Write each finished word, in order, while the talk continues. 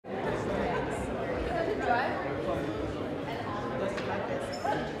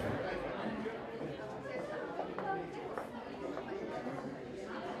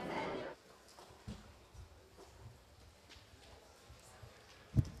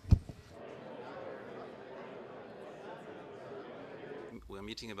We're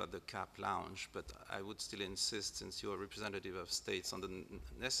meeting about the CAP lounge, but I would still insist, since you're a representative of states, on the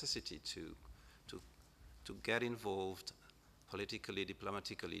necessity to get involved politically,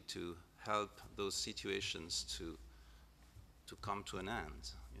 diplomatically, to help those situations to come to an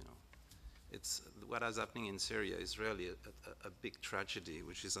end. You know, it's what is happening in Syria is really a big tragedy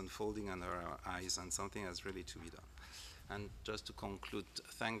which is unfolding under our eyes, and something has really to be done. And just to conclude,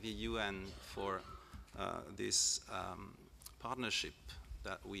 thank the UN for this partnership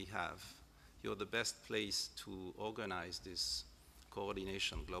that we have. You're the best place to organize this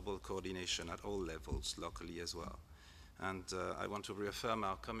coordination, global coordination at all levels, locally as well. And I want to reaffirm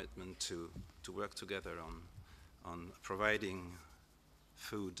our commitment to work together on providing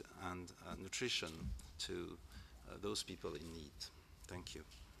food and nutrition to those people in need. Thank you.